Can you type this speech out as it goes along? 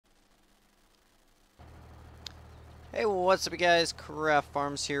Hey, what's up, you guys? Craft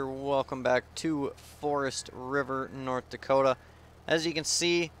Farms here. Welcome back to Forest River, North Dakota. As you can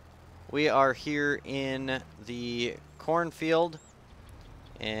see, we are here in the cornfield,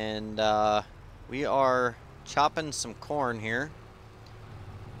 and we are chopping some corn here.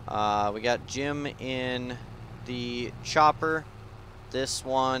 We got Jim in the chopper. This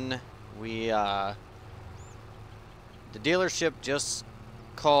one, the dealership just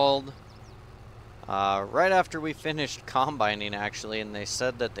called right after we finished combining, actually, and they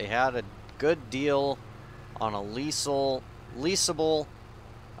said that they had a good deal on a leasable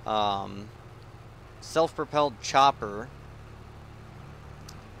self-propelled chopper.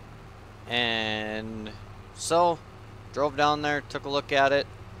 And so drove down there, took a look at it.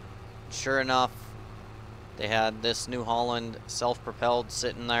 Sure enough, they had this New Holland self-propelled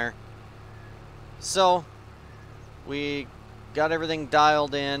sitting there. So we got everything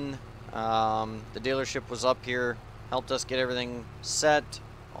dialed in. The dealership was up here, helped us get everything set,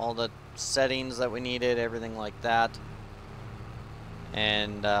 all the settings that we needed, everything like that.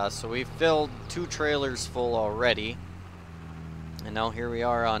 And so we filled 2 trailers full already. And now here we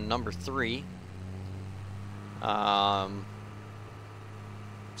are on number 3.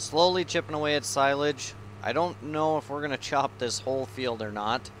 Slowly chipping away at silage. I don't know if we're going to chop this whole field or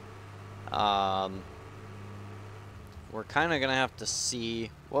not. We're kind of going to have to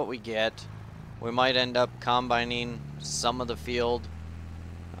see what we get. We might end up combining some of the field.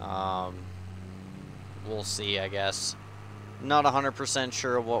 We'll see, I guess. Not 100%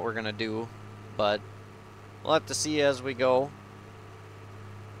 sure of what we're going to do, but we'll have to see as we go.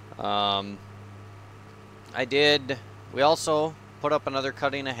 We also put up another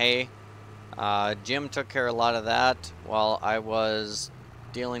cutting of hay. Jim took care of a lot of that while I was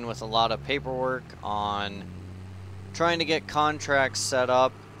dealing with a lot of paperwork on trying to get contracts set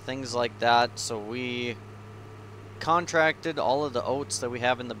up, things like that. So we contracted all of the oats that we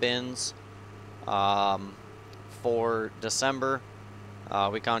have in the bins for December.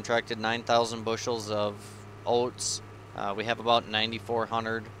 We contracted 9,000 bushels of oats. We have about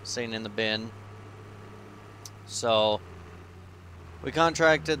 9,400 sitting in the bin. So we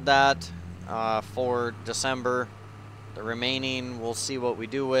contracted that for December. The remaining we'll see what we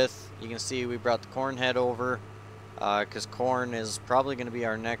do with. You can see we brought the corn head over because corn is probably going to be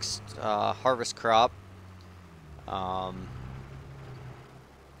our next harvest crop.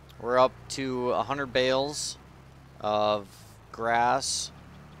 We're up to 100 bales of grass,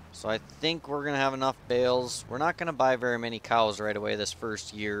 so I think we're going to have enough bales. We're not going to buy very many cows right away this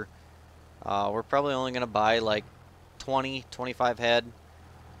first year. We're probably only going to buy like 20, 25 head,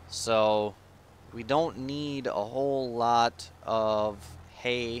 so we don't need a whole lot of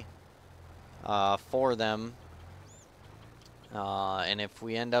hay for them. And if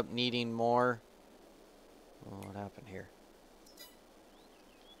we end up needing more... Oh, what happened here?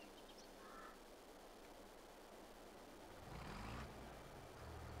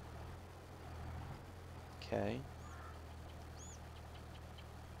 Okay.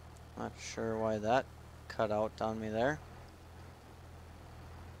 Not sure why that cut out on me there.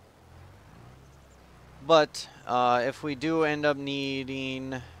 But if we do end up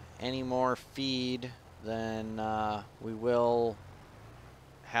needing any more feed, then we will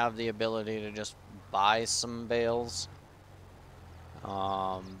have the ability to just buy some bales.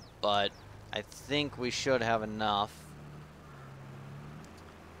 But I think we should have enough.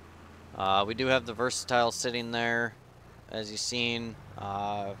 We do have the versatile sitting there, as you've seen,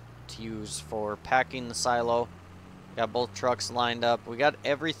 to use for packing the silo. Got both trucks lined up. We got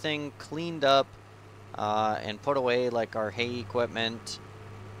everything cleaned up and put away, like our hay equipment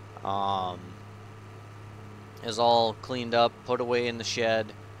is all cleaned up, put away in the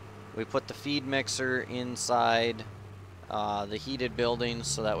shed. We put the feed mixer inside the heated building,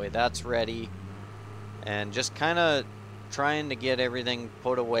 so that way that's ready. And just kind of trying to get everything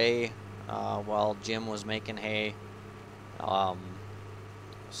put away while Jim was making hay.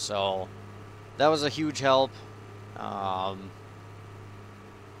 So that was a huge help. And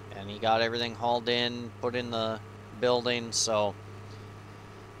he got everything hauled in, put in the building, so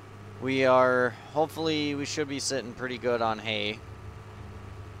hopefully we should be sitting pretty good on hay.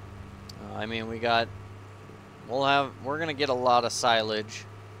 I mean, we're gonna get a lot of silage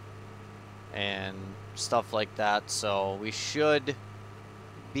and stuff like that, so we should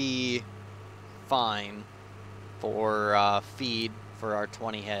be fine for feed for our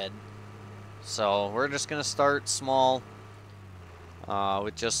 20 head. So we're just gonna start small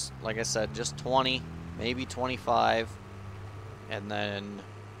with just, like I said, just 20, maybe 25, and then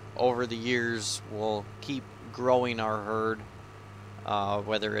over the years we'll keep growing our herd,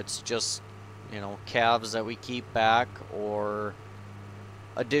 whether it's just, you know, calves that we keep back or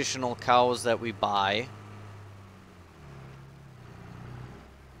additional cows that we buy.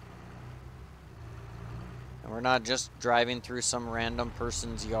 And we're not just driving through some random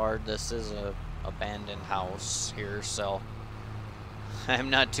person's yard. This is a abandoned house here, so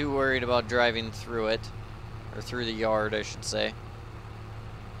I'm not too worried about driving through it, or through the yard, I should say.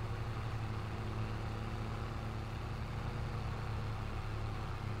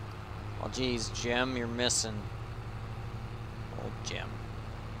 Well, geez, Jim, you're missing. Old Jim.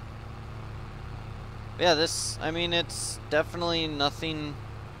 Yeah, this, I mean, it's definitely nothing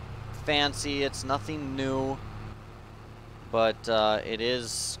fancy. It's nothing new. But it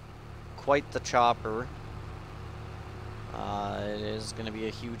is quite the chopper. It is going to be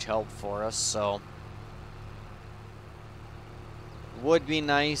a huge help for us, so would be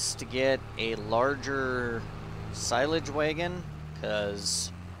nice to get a larger silage wagon,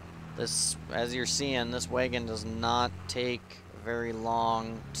 because this, as you're seeing, this wagon does not take very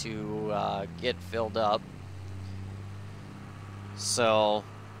long to get filled up. So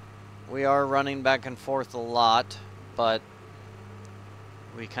we are running back and forth a lot, but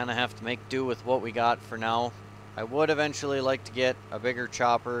we kind of have to make do with what we got for now. I would eventually like to get a bigger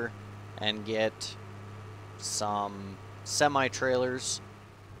chopper and get some semi-trailers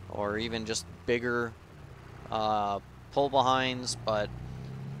or even just bigger pull-behinds, but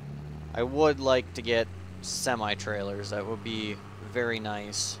I would like to get semi-trailers. That would be very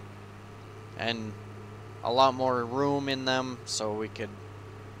nice, and a lot more room in them so we could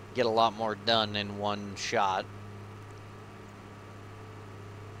get a lot more done in one shot.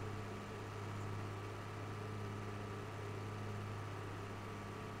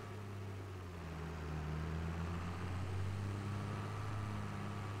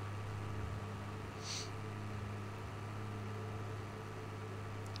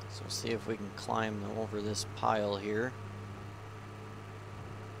 So see if we can climb over this pile here.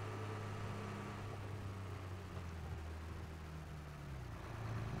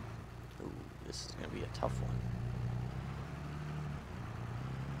 Ooh, this is going to be a tough one.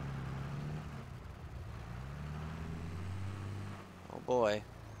 Oh boy.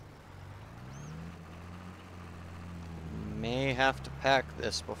 May have to pack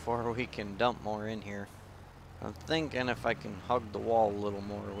this before we can dump more in here. I'm thinking if I can hug the wall a little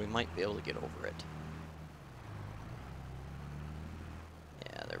more, we might be able to get over it.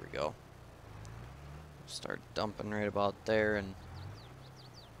 Yeah, there we go. Start dumping right about there, and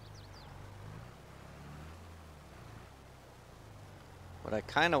what I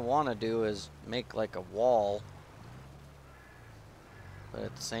kind of want to do is make like a wall, but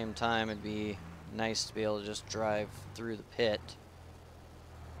at the same time it'd be nice to be able to just drive through the pit.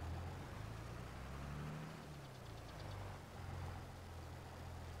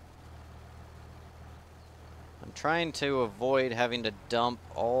 I'm trying to avoid having to dump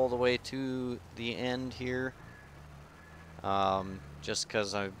all the way to the end here, just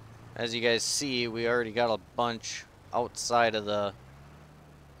because as you guys see, we already got a bunch outside of the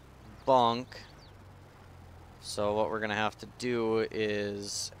bunk. So what we're gonna have to do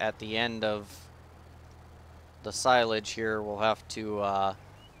is at the end of the silage here, we'll have to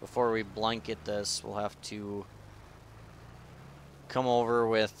before we blanket this, we'll have to come over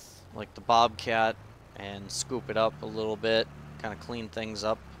with like the Bobcat and scoop it up a little bit, kind of clean things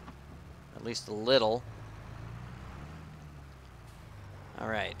up at least a little.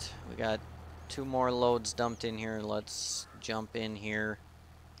 Alright, we got 2 more loads dumped in here. Let's jump in here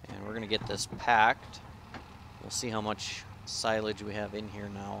and we're gonna get this packed. We'll see how much silage we have in here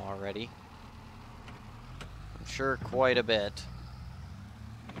now already. I'm sure quite a bit.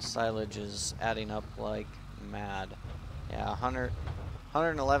 Silage is adding up like mad. Yeah,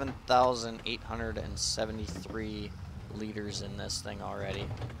 111,873 liters in this thing already,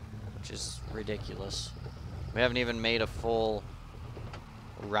 which is ridiculous. We haven't even made a full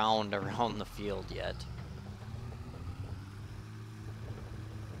round around the field yet.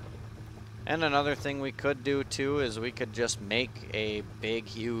 And another thing we could do too is we could just make a big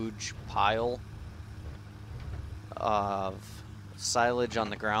huge pile of silage on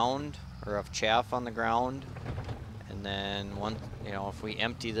the ground, or of chaff on the ground, and then you know, if we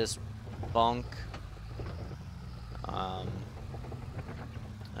empty this bunk, then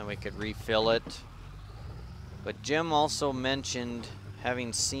we could refill it. But Jim also mentioned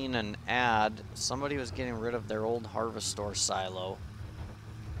having seen an ad, somebody was getting rid of their old Harvestor silo.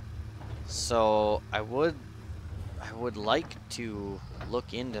 So I would like to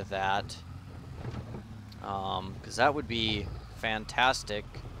look into that, because that would be fantastic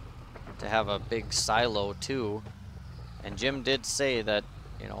to have a big silo too. And Jim did say that,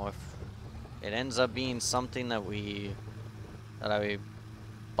 you know, it ends up being something that I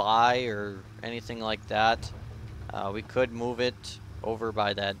buy or anything like that, we could move it over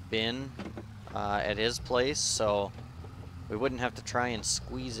by that bin at his place, so we wouldn't have to try and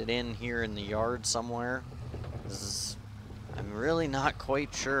squeeze it in here in the yard somewhere. I'm really not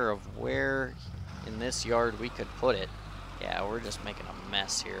quite sure of where in this yard we could put it. Yeah, we're just making a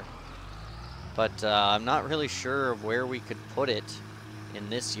mess here. But I'm not really sure of where we could put it in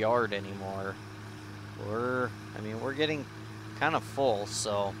this yard anymore. I mean, we're getting kind of full,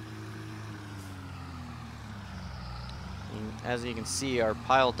 so as you can see, our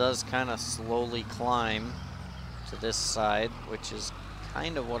pile does kind of slowly climb to this side, which is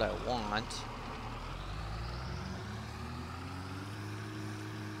kind of what I want.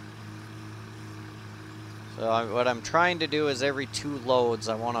 So what I'm trying to do is every 2 loads,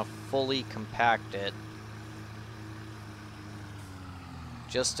 I want to fully compact it.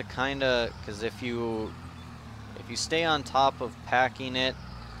 Just to kind of, because if you stay on top of packing it,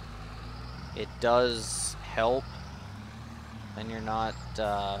 it does help. Then you're not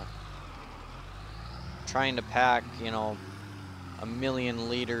trying to pack, you know, 1,000,000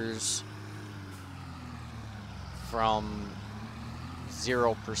 liters from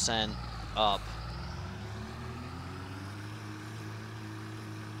 0% up.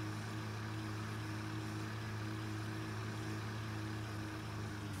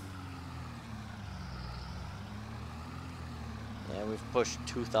 Yeah, we've pushed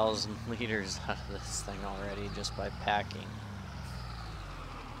 2,000 liters out of this thing already just by packing.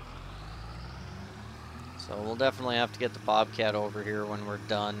 So we'll definitely have to get the Bobcat over here when we're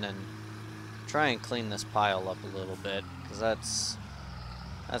done and try and clean this pile up a little bit, because that's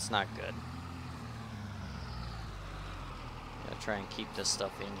not good. Gotta try and keep this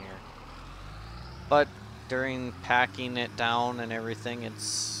stuff in here. But during packing it down and everything,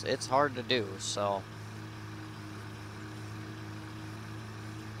 it's hard to do, so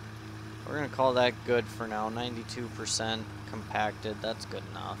we're gonna call that good for now. 92% compacted, that's good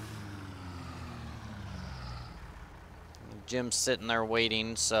enough. Jim's sitting there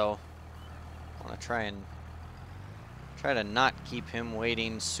waiting, so I want to try to not keep him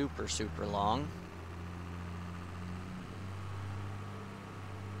waiting super long.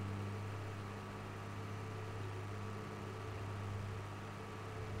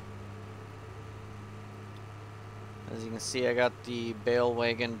 As you can see, I got the bale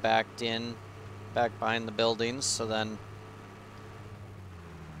wagon back behind the buildings, so then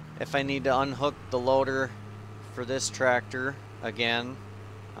if I need to unhook the loader for this tractor again,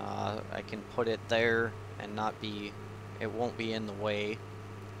 I can put it there and it won't be in the way.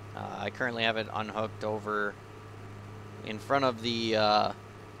 I currently have it unhooked over in front of the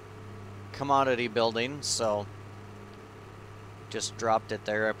commodity building, so just dropped it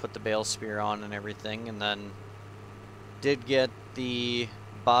there. I put the bale spear on and everything, and then did get the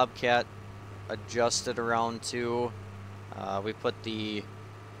Bobcat adjusted around too. We put the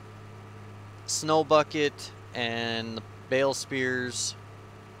snow bucket and the bale spears,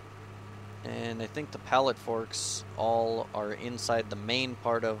 and I think the pallet forks all are inside the main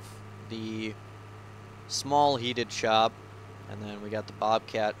part of the small heated shop, and then we got the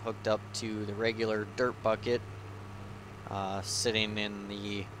Bobcat hooked up to the regular dirt bucket sitting in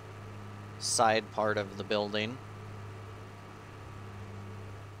the side part of the building.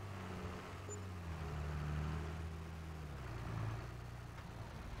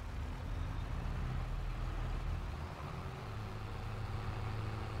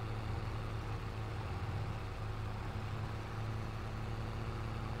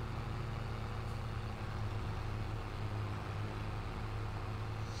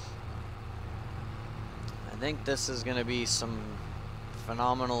 I think this is going to be some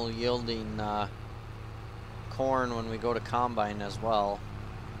phenomenal yielding corn when we go to combine as well.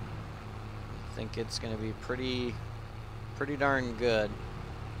 I think it's going to be pretty darn good,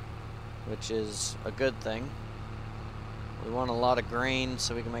 which is a good thing. We want a lot of grain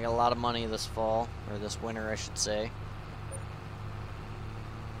so we can make a lot of money this fall, or this winter I should say.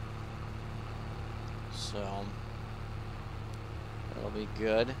 So that'll be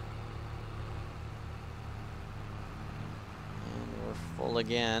good. Full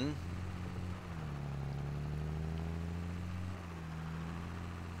again.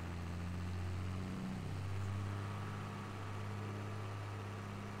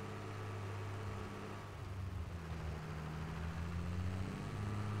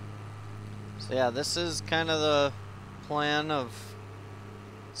 So yeah, this is kind of the plan of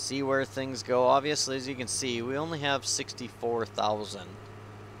see where things go. Obviously, as you can see, we only have 64,000.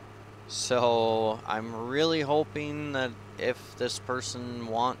 So I'm really hoping that if this person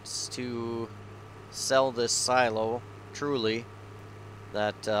wants to sell this silo, truly,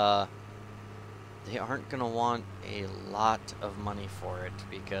 that they aren't gonna want a lot of money for it,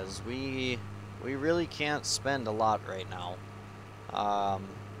 because we really can't spend a lot right now.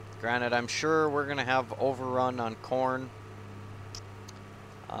 Granted, I'm sure we're gonna have overrun on corn.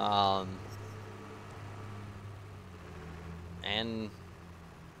 And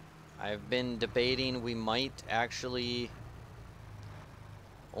I've been debating we might actually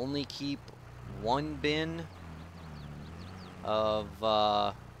only keep one bin of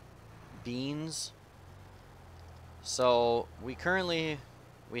beans. So we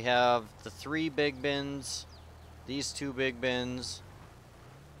have the 3 big bins, these 2 big bins,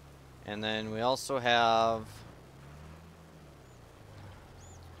 and then we also have,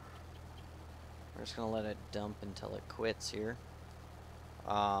 we're just gonna let it dump until it quits here.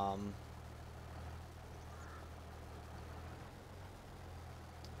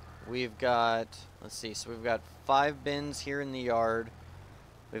 We've got, let's see, so we've got 5 bins here in the yard.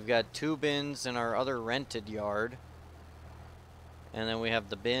 We've got 2 bins in our other rented yard. And then we have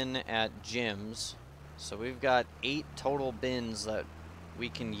the bin at Jim's. So we've got 8 total bins that we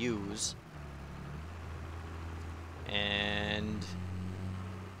can use. And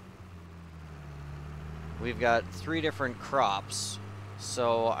we've got 3 different crops.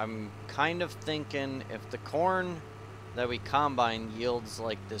 So I'm kind of thinking if the corn that we combine yields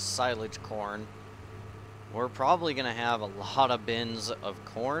like this silage corn, we're probably gonna have a lot of bins of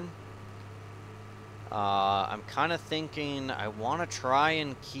corn. I'm kind of thinking I want to try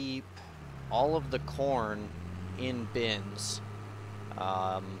and keep all of the corn in bins.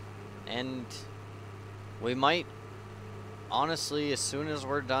 And we might, honestly, as soon as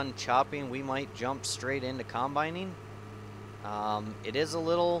we're done chopping, we might jump straight into combining. It is a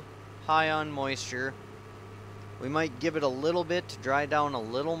little high on moisture. We might give it a little bit to dry down a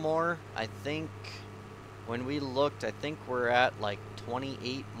little more. I think when we looked, I think we're at like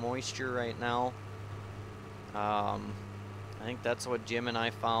 28 moisture right now. I think that's what Jim and I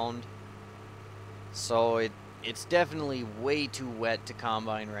found. So it's definitely way too wet to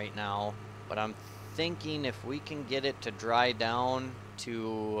combine right now. But I'm thinking if we can get it to dry down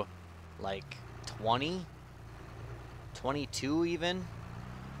to like 20, 22 even,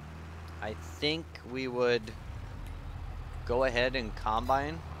 I think we would go ahead and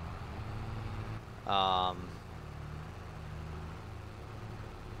combine.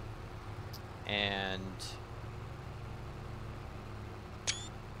 And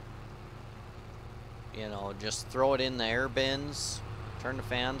you know, just throw it in the air bins, turn the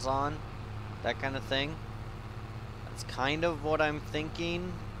fans on, that kind of thing. That's kind of what I'm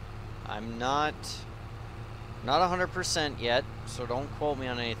thinking. I'm not 100% yet, so don't quote me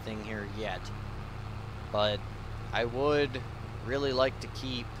on anything here yet. But I would really like to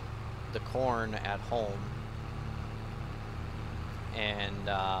keep the corn at home and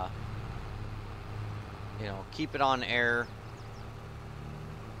you know, keep it on air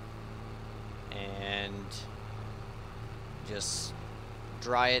and just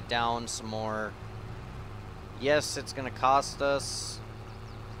dry it down some more. Yes, it's gonna cost us,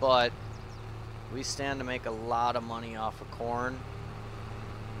 but we stand to make a lot of money off of corn.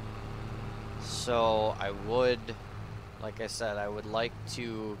 So I would, like I said, I would like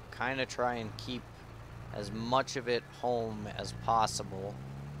to kind of try and keep as much of it home as possible.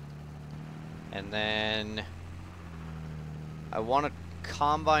 And then I want to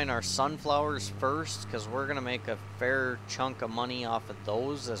combine our sunflowers first, because we're going to make a fair chunk of money off of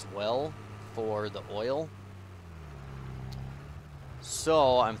those as well for the oil.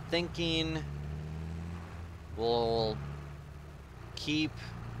 So I'm thinking we'll keep,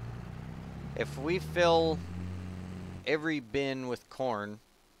 if we fill every bin with corn.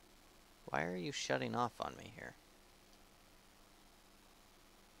 Why are you shutting off on me here?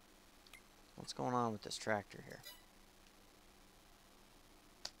 What's going on with this tractor here?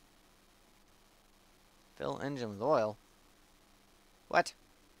 Fill engine with oil? What?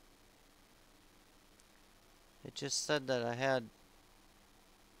 It just said that I had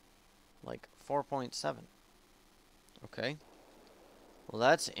like 4.7. Okay. Well,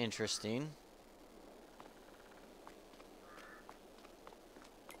 that's interesting.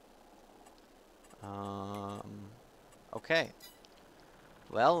 Okay.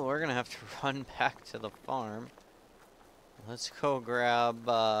 Well, we're gonna have to run back to the farm. Let's go grab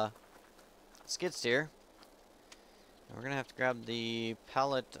skid steer. We're gonna have to grab the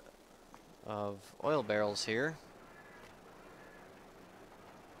pallet of oil barrels here.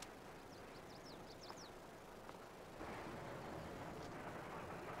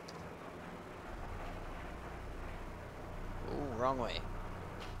 wrong way.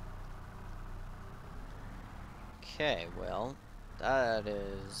 Okay, well, that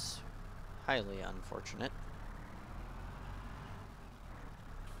is highly unfortunate.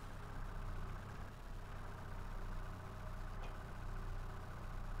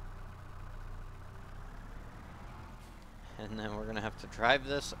 And then we're gonna have to drive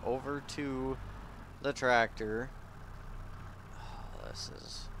this over to the tractor. Oh, this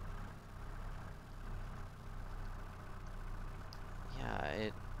is... Yeah,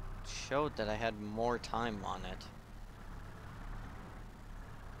 it showed that I had more time on it.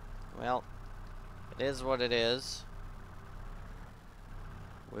 Well, it is what it is.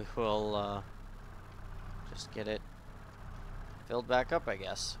 We will just get it filled back up, I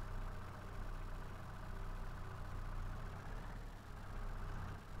guess.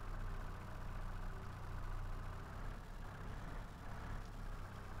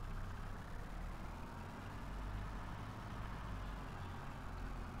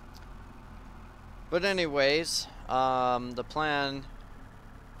 But anyways, the plan,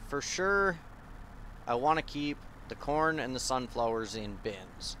 for sure, I want to keep the corn and the sunflowers in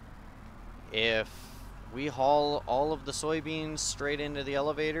bins. If we haul all of the soybeans straight into the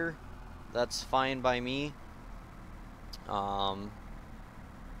elevator, that's fine by me. I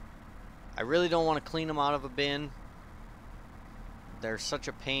really don't want to clean them out of a bin. They're such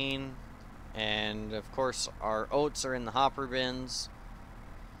a pain. And of course our oats are in the hopper bins.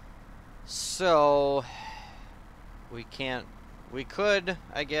 So we could,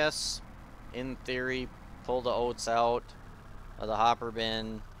 I guess, in theory, pull the oats out of the hopper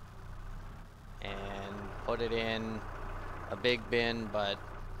bin and put it in a big bin, but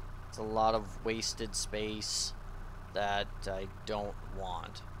it's a lot of wasted space that I don't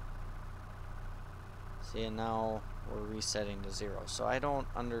want. See, and now we're resetting to 0, so I don't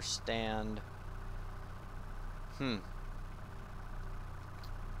understand.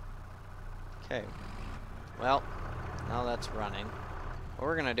 Okay, well, now that's running. What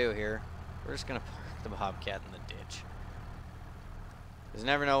we're gonna do here, we're just gonna park the Bobcat in the ditch. Because you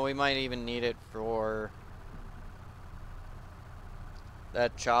never know, we might even need it for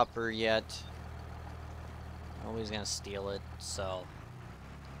that chopper yet. Nobody's gonna steal it, so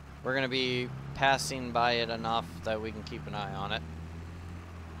we're gonna be passing by it enough that we can keep an eye on it.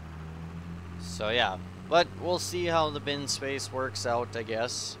 So yeah, but we'll see how the bin space works out, I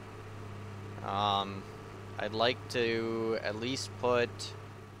guess. I'd like to at least put,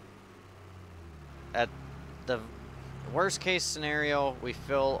 at the worst case scenario, we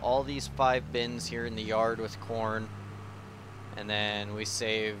fill all these 5 bins here in the yard with corn, and then we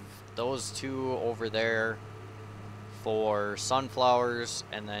save those 2 over there for sunflowers,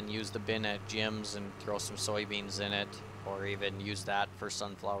 and then use the bin at Jim's and throw some soybeans in it, or even use that for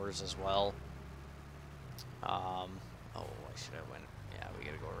sunflowers as well. Oh, I should have went, yeah, we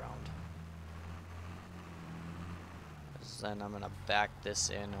gotta go around. Then I'm gonna back this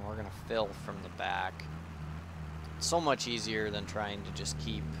in and we're gonna fill from the back. It's so much easier than trying to just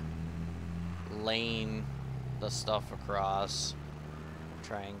keep laying the stuff across.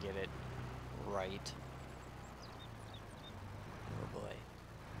 Try and get it right. Oh boy,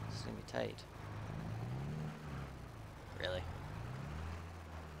 this is gonna be tight. Really?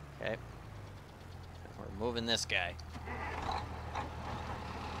 Okay. We're moving this guy.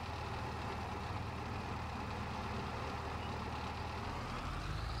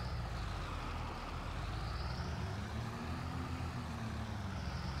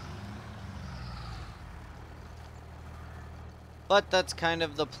 But that's kind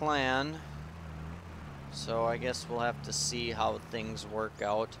of the plan. So I guess we'll have to see how things work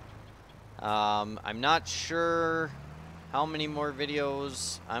out. I'm not sure how many more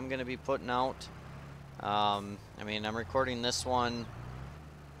videos I'm going to be putting out. I mean, I'm recording this one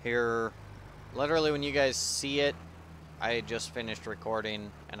here. Literally when you guys see it, I just finished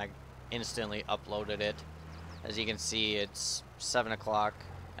recording and I instantly uploaded it. As you can see, it's 7 o'clock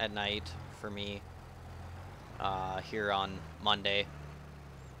at night for me. Here on Monday.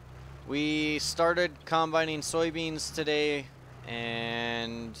 We started combining soybeans today,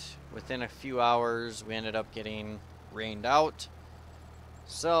 and within a few hours we ended up getting rained out.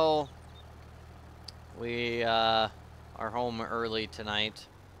 So we are home early tonight,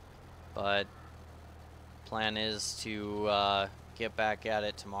 but plan is to get back at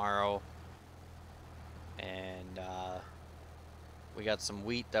it tomorrow. And we got some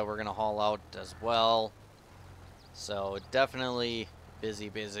wheat that we're gonna haul out as well. So definitely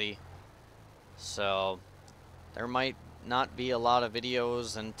busy. So there might not be a lot of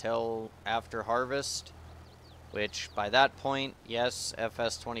videos until after harvest, which by that point, yes,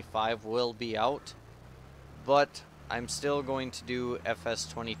 FS25 will be out. But I'm still going to do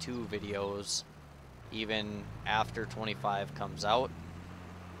FS22 videos even after 25 comes out.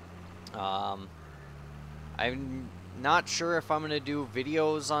 I'm not sure if I'm going to do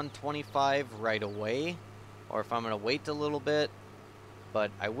videos on 25 right away or if I'm going to wait a little bit,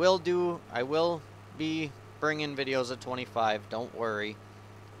 but I will be bringing videos at 25, don't worry.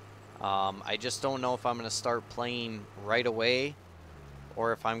 I just don't know if I'm going to start playing right away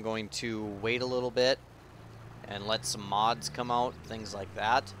or if I'm going to wait a little bit and let some mods come out, things like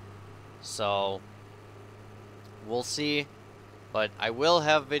that. So we'll see, but I will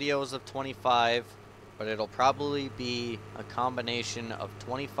have videos of 25, but it'll probably be a combination of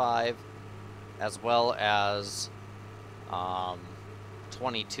 25 as well as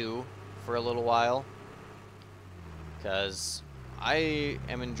 22 for a little while, because I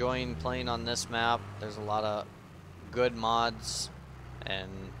am enjoying playing on this map. There's a lot of good mods, and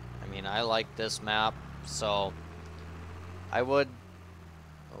I mean, I like this map, so I would...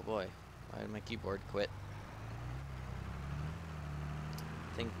 Oh boy, why did my keyboard quit?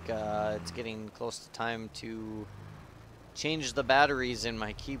 I think it's getting close to time to change the batteries in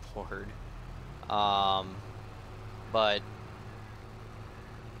my keyboard. But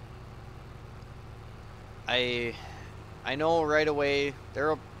I know right away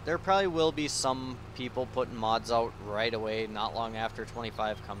there probably will be some people putting mods out right away, not long after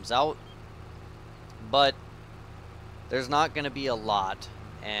 25 comes out, but there's not going to be a lot,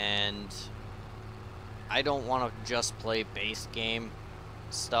 and I don't want to just play base game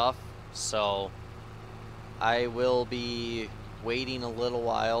stuff, so I will be waiting a little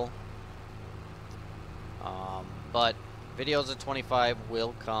while, but videos at 25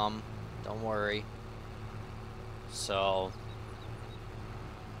 will come, don't worry. So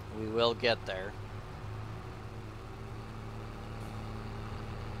we will get there.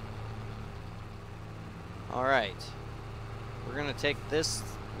 Alright, we're gonna take this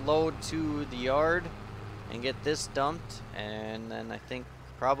load to the yard and get this dumped, and then I think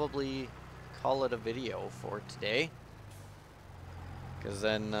probably call it a video for today, because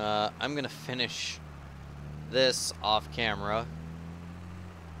then I'm gonna finish this off camera,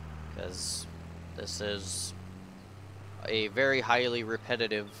 because this is a very highly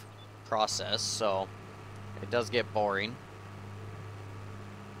repetitive process, so it does get boring.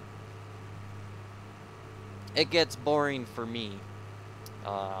 It gets boring for me.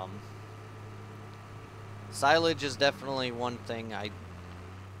 Silage is definitely one thing.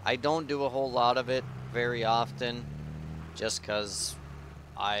 I don't do a whole lot of it very often, just because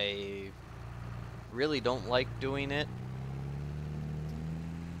I really don't like doing it.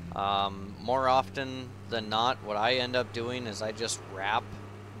 More often than not, what I end up doing is I just wrap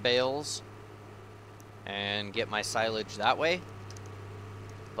bales and get my silage that way.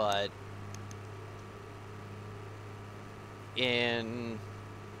 But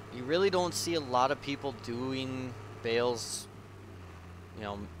you really don't see a lot of people doing bales, you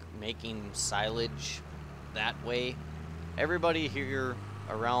know, making silage that way. Everybody here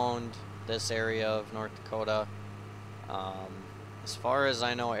around this area of North Dakota, as far as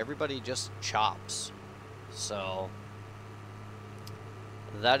I know, everybody just chops. So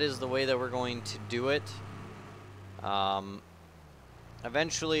that is the way that we're going to do it.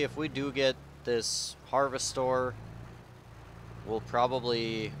 Eventually, if we do get this harvestor, we'll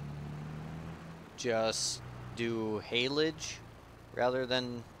probably just do haylage rather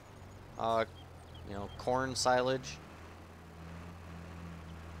than you know, corn silage.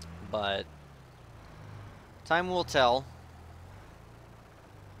 But time will tell.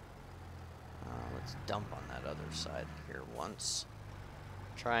 Let's dump on that other side here once.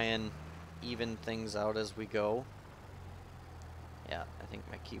 Try and even things out as we go. Yeah, I think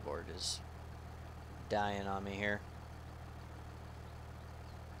my keyboard is dying on me here.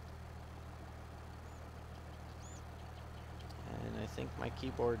 And I think my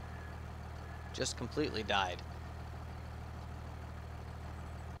keyboard just completely died.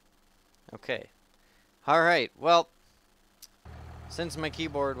 Okay. Alright, well, since my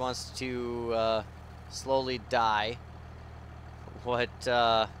keyboard wants to slowly die, what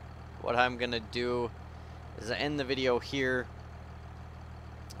I'm gonna do is end the video here,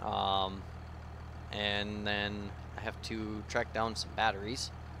 and then I have to track down some batteries.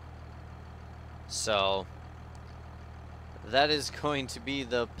 So that is going to be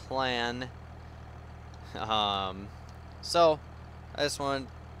the plan. So I just wanted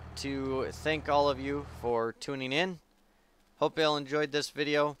to thank all of you for tuning in. Hope you all enjoyed this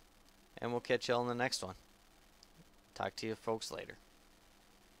video, and we'll catch you all in the next one. Talk to you folks later.